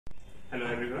Hello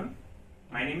everyone,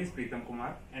 my name is PREETAM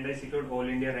KUMAR and I secured All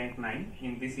India rank 9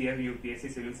 in this year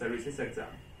UPSC Civil Services exam.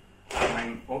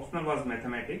 My optional was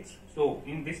mathematics. So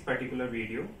in this particular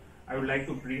video, I would like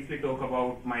to briefly talk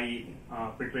about my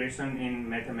preparation in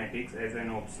mathematics as an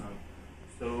optional.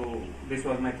 So this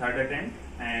was my third attempt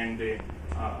and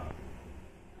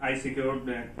I secured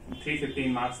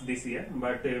 315 marks this year,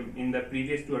 but in the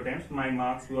previous two attempts my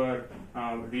marks were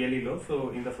really low. So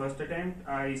in the first attempt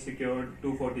I secured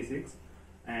 246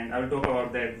 and I will talk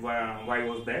about that, why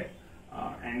was that,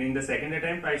 and in the second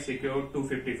attempt I secured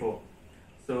 254.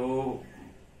 So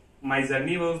my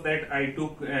journey was that I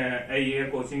took a year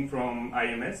coaching from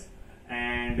IMS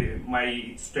and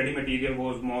my study material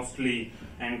was mostly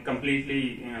and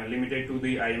completely limited to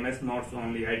the IMS notes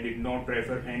only. I did not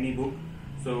prefer any book.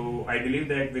 So I believe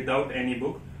that without any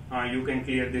book, you can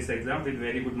clear this exam with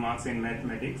very good marks in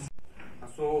mathematics.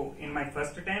 So in my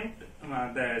first attempt,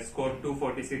 the score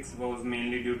 246 was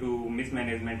mainly due to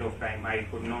mismanagement of time. I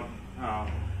could not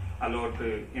allot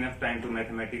enough time to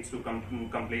mathematics to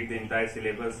complete the entire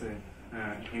syllabus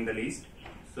in the least.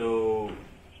 So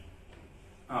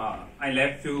I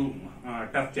left few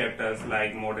tough chapters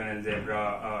like modern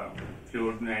algebra,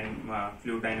 fluid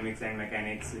dynamics and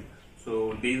mechanics.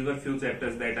 So these were few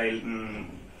chapters that I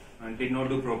did not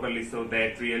do properly, so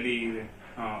that really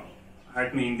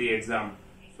hurt me in the exam.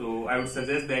 So I would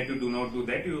suggest that you do not do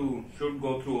that. You should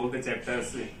go through all the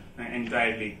chapters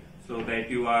entirely so that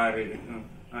you are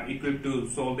equipped to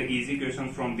solve the easy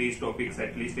questions from these topics,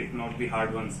 at least if not the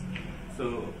hard ones.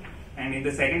 So, and in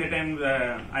the second attempt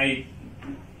I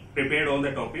prepared all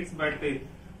the topics, but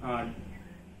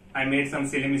I made some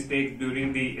silly mistakes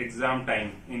during the exam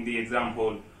time in the exam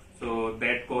hall. So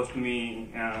that cost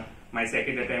me my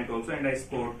second attempt also, and I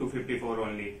scored 254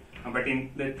 only. But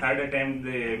in the third attempt,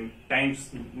 the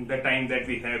time that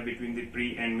we have between the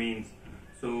pre and means.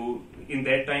 So in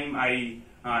that time,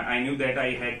 I knew that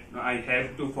I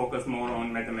have to focus more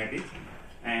on mathematics,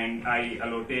 and I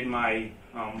allotted my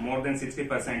more than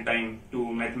 60% time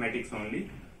to mathematics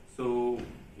only. So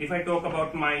if I talk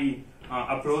about my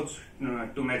approach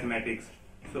to mathematics,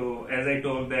 so as I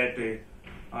told that.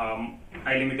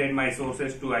 I limited my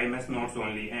sources to IMS notes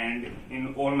only, and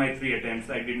in all my three attempts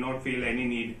I did not feel any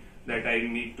need that I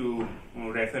need to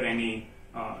refer any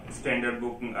standard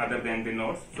book other than the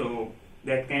notes. So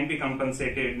that can be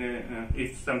compensated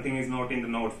if something is not in the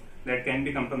notes. That can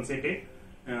be compensated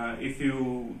if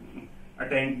you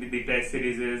attend the test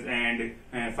series and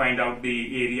find out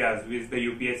the areas which the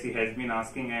UPSC has been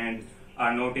asking and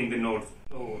are not in the notes.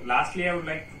 So lastly, I would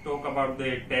like to talk about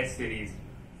the test series.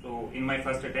 So in my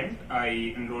first attempt,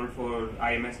 I enrolled for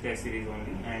IMS test series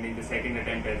only, and in the second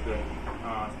attempt as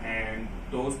well. And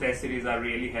those test series are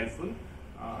really helpful.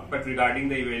 But regarding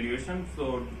the evaluation,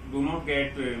 so do not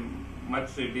get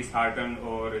much disheartened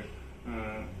or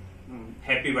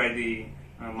happy by the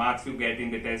marks you get in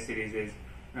the test series.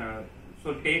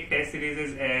 So take test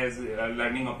series as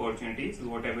learning opportunities.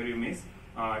 Whatever you miss,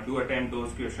 do attempt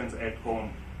those questions at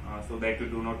home so that you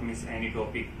do not miss any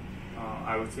topic,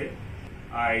 I would say.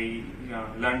 I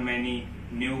learned many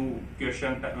new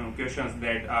questions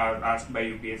that are asked by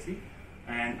UPSC,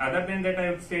 and other than that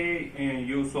I would say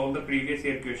you solve the previous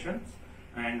year questions,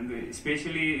 and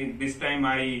especially this time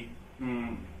I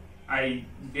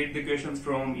did the questions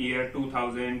from year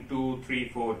 2000, 2, 3,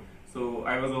 4. So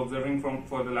I was observing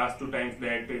for the last two times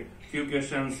that few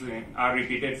questions are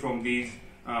repeated from these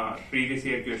previous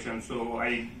year questions. So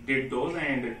I did those,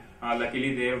 and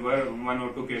luckily there were one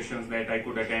or two questions that I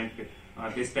could attempt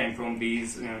this time from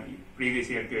these previous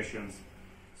year questions.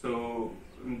 So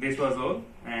this was all,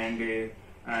 and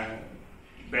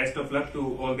best of luck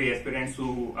to all the aspirants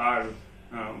who are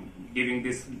giving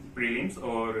this prelims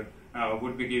or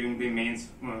would be giving the mains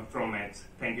from maths.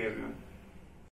 Thank you everyone.